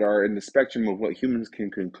that are in the spectrum of what humans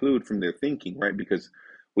can conclude from their thinking, right? Because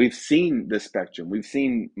we've seen the spectrum, we've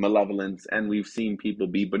seen malevolence, and we've seen people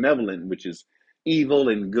be benevolent, which is evil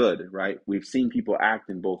and good, right? We've seen people act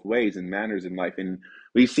in both ways and manners in life, and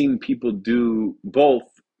we've seen people do both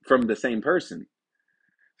from the same person.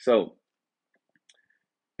 So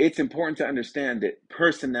it's important to understand that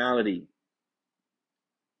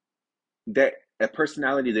a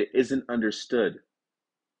personality that isn't understood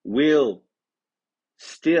will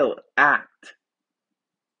still act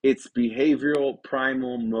its behavioral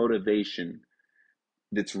primal motivation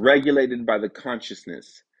that's regulated by the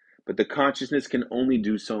consciousness, but the consciousness can only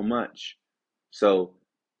do so much. So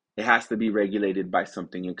it has to be regulated by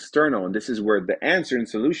something external. And this is where the answer and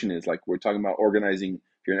solution is. Like we're talking about organizing,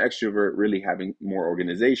 if you're an extrovert, really having more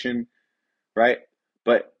organization, right?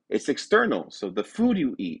 But it's external. So the food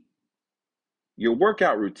you eat, your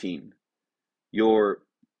workout routine, your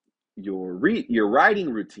your writing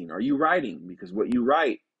routine. Are you writing? Because what you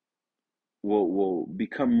write will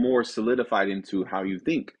become more solidified into how you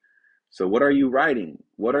think. So what are you writing?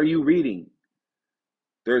 What are you reading?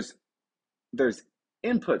 There's there's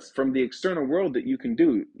inputs from the external world that you can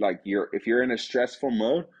do. Like if you're in a stressful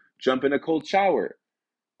mode, jump in a cold shower.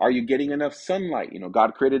 Are you getting enough sunlight?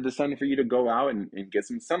 God created the sun for you to go out and get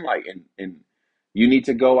some sunlight, and you need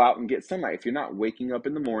to go out and get sunlight. If you're not waking up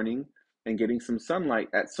in the morning and getting some sunlight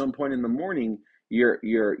at some point in the morning, your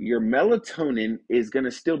melatonin is going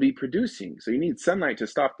to still be producing. So you need sunlight to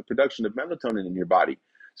stop the production of melatonin in your body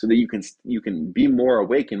so that you can be more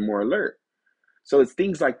awake and more alert. So it's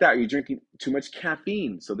things like that. You're drinking too much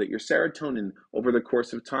caffeine so that your serotonin over the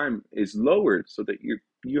course of time is lowered so that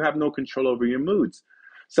you have no control over your moods.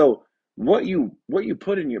 So what you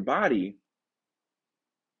put in your body,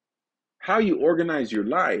 how you organize your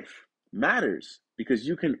life matters, because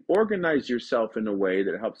you can organize yourself in a way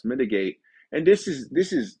that helps mitigate. And this is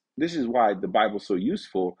why the Bible's so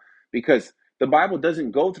useful, because the Bible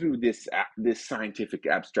doesn't go through this scientific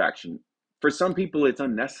abstraction. For some people it's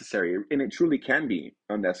unnecessary, and it truly can be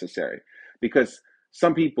unnecessary, because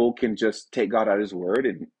some people can just take God at his word,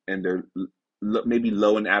 and they're maybe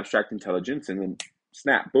low in abstract intelligence, and then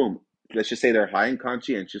snap, boom, let's just say they're high in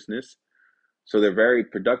conscientiousness, so they're very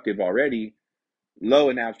productive already, low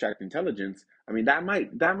in abstract intelligence. I mean, that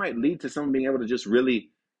might lead to someone being able to just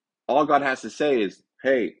really, all God has to say is,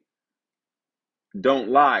 hey, don't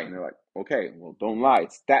lie. And they're like, okay, well, don't lie.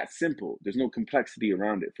 It's that simple. There's no complexity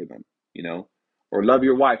around it for them, you know? Or love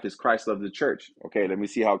your wife as Christ loved the church. Okay, let me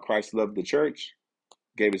see how Christ loved the church,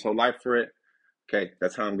 gave his whole life for it. Okay,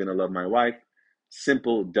 that's how I'm going to love my wife.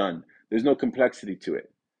 Simple, done. There's no complexity to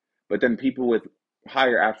it. But then people with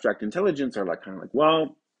higher abstract intelligence are like, kind of like,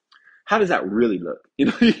 well, how does that really look?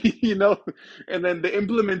 You know, and then the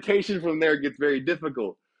implementation from there gets very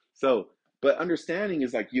difficult. So, but understanding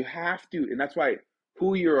is like you have to, and that's why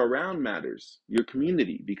who you're around matters, your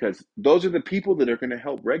community, because those are the people that are going to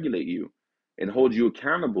help regulate you and hold you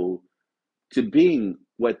accountable to being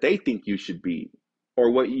what they think you should be,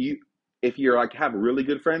 or what you, if you're like have really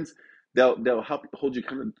good friends, they'll help hold you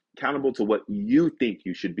accountable to what you think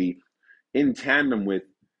you should be, in tandem with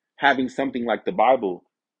having something like the Bible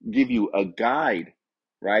give you a guide,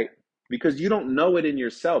 right? Because you don't know it in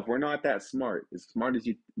yourself. We're not that smart. As smart as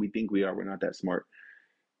we think we are, we're not that smart.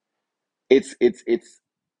 It's the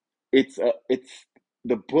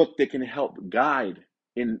book that can help guide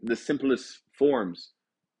in the simplest forms.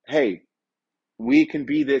 Hey, we can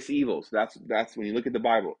be this evil. So that's when you look at the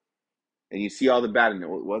Bible and you see all the bad in it.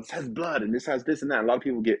 Well, it has blood and this has this and that. A lot of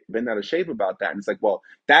people get bent out of shape about that, and it's like, well,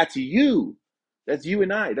 that's you. That's you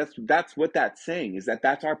and I. That's what that's saying, is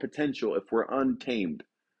that's our potential if we're untamed.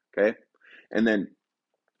 Okay, and then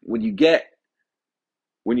when you get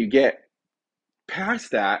when you get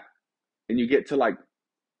past that, and you get to like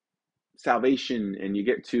salvation, and you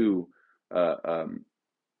get to uh, um,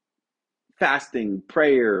 fasting,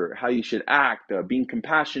 prayer, how you should act, being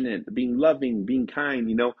compassionate, being loving, being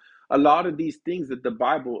kind. A lot of these things that the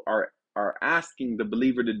Bible are asking the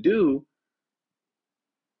believer to do.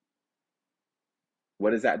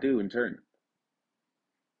 What does that do in turn?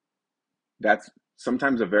 That's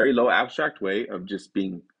sometimes a very low abstract way of just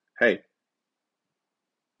being, hey,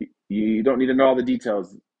 you don't need to know all the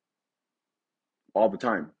details all the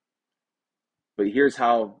time, but here's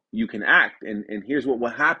how you can act, and here's what will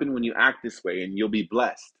happen when you act this way, and you'll be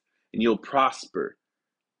blessed and you'll prosper.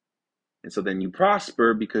 And so then you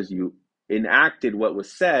prosper because you enacted what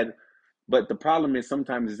was said. But the problem is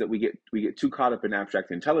sometimes is that we get too caught up in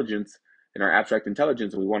abstract intelligence, in our abstract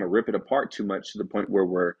intelligence, and we want to rip it apart too much to the point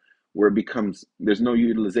where it becomes, there's no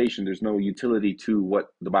utilization, there's no utility to what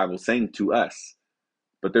the Bible's saying to us.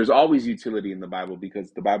 But there's always utility in the Bible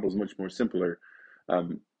because the Bible is much more simpler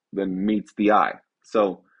um, than meets the eye.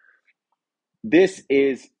 So this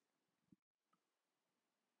is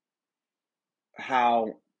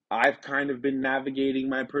how I've kind of been navigating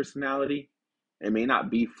my personality. It may not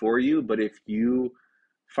be for you, but if you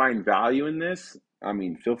find value in this, I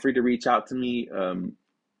mean, feel free to reach out to me.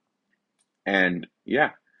 And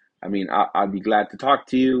yeah, I mean, I'd be glad to talk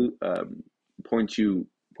to you, point you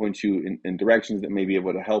point you in directions that may be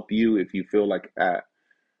able to help you if you feel like uh,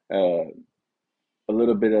 a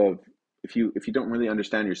little bit of if you don't really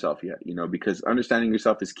understand yourself yet, because understanding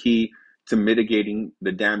yourself is key to mitigating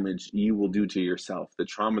the damage you will do to yourself, the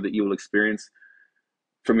trauma that you will experience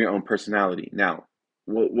from your own personality. Now,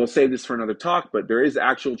 we'll save this for another talk, but there is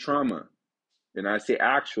actual trauma, and I say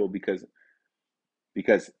actual because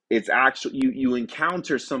it's actual. You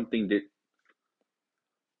encounter something that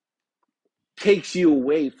takes you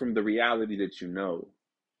away from the reality that you know,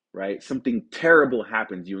 right? Something terrible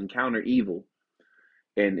happens. You encounter evil,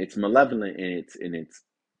 and it's malevolent,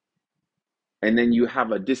 and then you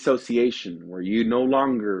have a dissociation where you no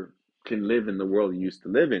longer can live in the world you used to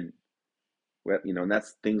live in. Well, and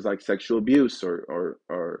that's things like sexual abuse,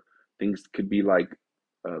 or things could be like,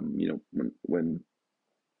 when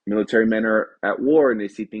military men are at war and they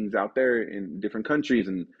see things out there in different countries,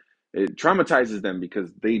 and it traumatizes them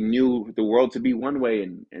because they knew the world to be one way,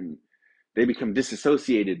 and they become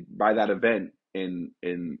disassociated by that event, and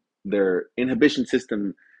their inhibition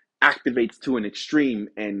system activates to an extreme,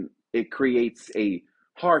 and it creates a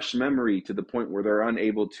harsh memory to the point where they're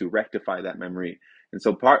unable to rectify that memory. And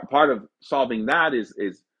so part of solving that is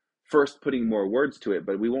first putting more words to it,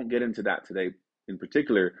 but we won't get into that today in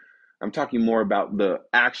particular. I'm talking more about the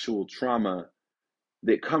actual trauma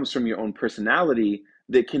that comes from your own personality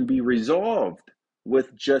that can be resolved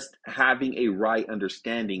with just having a right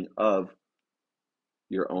understanding of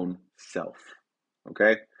your own self.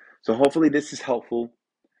 Okay, so hopefully this is helpful.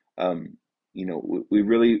 Um, we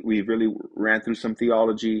really ran through some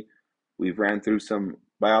theology, we've ran through some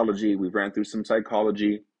biology, we've ran through some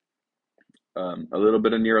psychology, a little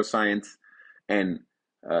bit of neuroscience, and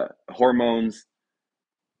hormones,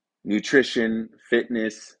 nutrition,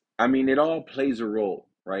 fitness. I mean, it all plays a role,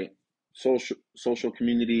 right? Social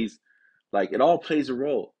communities, like it all plays a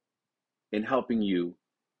role in helping you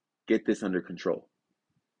get this under control.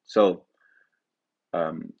 So,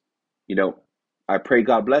 um, you know, I pray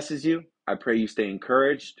God blesses you. I pray you stay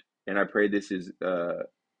encouraged, and I pray this is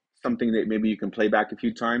something that maybe you can play back a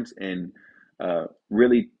few times and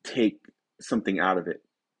really take something out of it.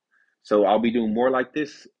 So I'll be doing more like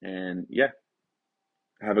this, and yeah,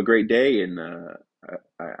 have a great day. And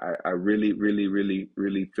I really, really, really,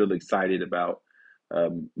 really feel excited about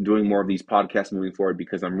doing more of these podcasts moving forward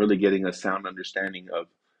because I'm really getting a sound understanding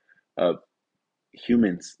of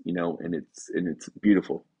humans, and it's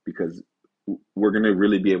beautiful because we're gonna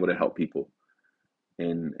really be able to help people.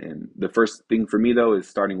 And the first thing for me though is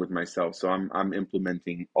starting with myself. So I'm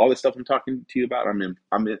implementing all the stuff I'm talking to you about.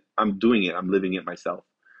 I'm doing it. I'm living it myself.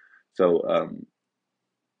 So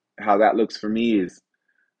how that looks for me is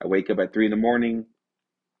I wake up at 3 in the morning.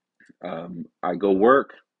 I go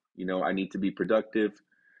work. I need to be productive.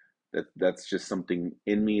 That's just something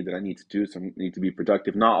in me that I need to do. So I need to be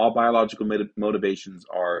productive. Not all biological motivations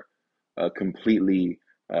are completely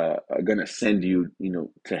going to send you,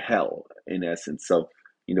 to hell in essence. So,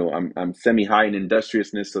 I'm semi high in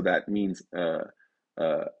industriousness. So that means, uh,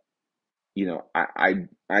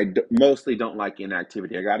 I mostly don't like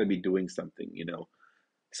inactivity. I got to be doing something.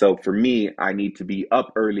 So for me, I need to be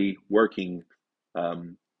up early working.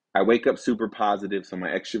 Um, I wake up super positive, so my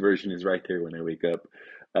extroversion is right there when I wake up.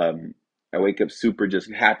 Um, I wake up super just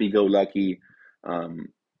happy go lucky. Um,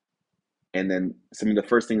 and then some of the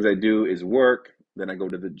first things I do is work. Then I go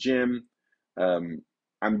to the gym. Um,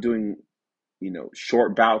 I'm doing,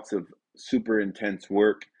 short bouts of super intense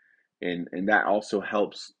work, and that also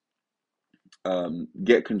helps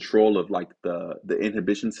get control of like the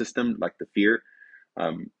inhibition system, like the fear.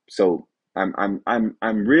 So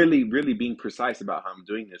I'm really really being precise about how I'm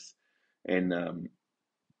doing this, and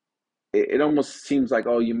it almost seems like,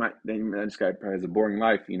 oh, you might then this guy probably has a boring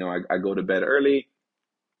life. I go to bed early,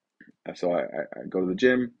 so I go to the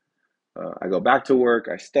gym, I go back to work,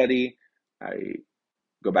 I study, I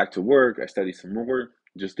go back to work, I study some more,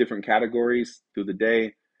 just different categories through the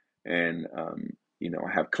day, and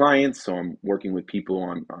I have clients, so I'm working with people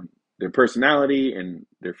on their personality and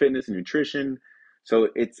their fitness and nutrition. So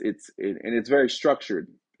and it's very structured.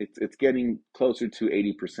 It's getting closer to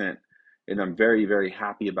 80%, and I'm very very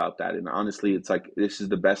happy about that. And honestly, it's like this is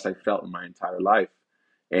the best I felt in my entire life,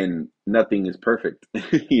 and nothing is perfect.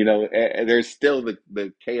 There's still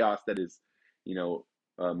the chaos that is, you know,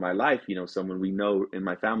 my life. Someone we know in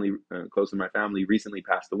my family, close to my family, recently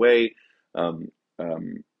passed away. Um,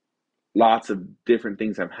 um, Lots of different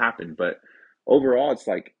things have happened, but overall, it's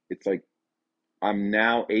like I'm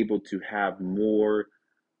now able to have more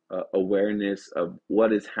awareness of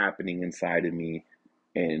what is happening inside of me,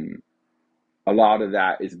 and a lot of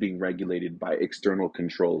that is being regulated by external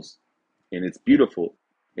controls, and it's beautiful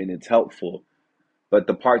and it's helpful. But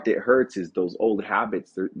the part that hurts is those old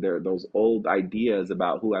habits. They're those old ideas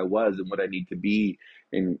about who I was and what I need to be,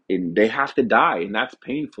 and they have to die, and that's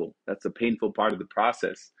painful. That's a painful part of the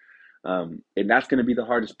process, and that's going to be the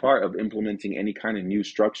hardest part of implementing any kind of new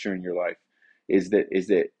structure in your life. Is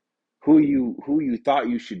that who you thought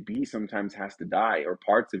you should be sometimes has to die, or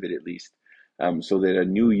parts of it at least, so that a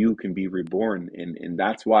new you can be reborn, and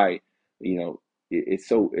that's why it's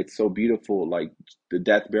so beautiful. Like the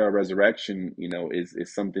death, burial, resurrection,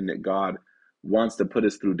 is something that God wants to put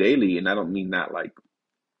us through daily. And I don't mean that like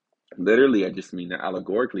literally, I just mean that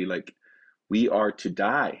allegorically. Like we are to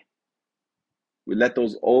die. We let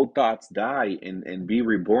those old thoughts die and be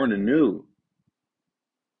reborn anew.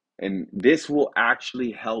 And this will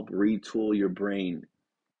actually help retool your brain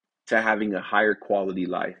to having a higher quality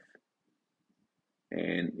life.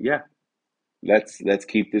 And yeah, let's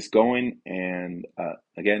keep this going. And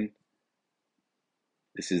again,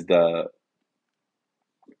 this is the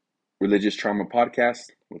Religious Trauma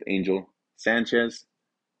Podcast with Angel Sanchez,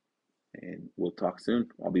 and we'll talk soon.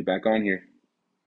 I'll be back on here.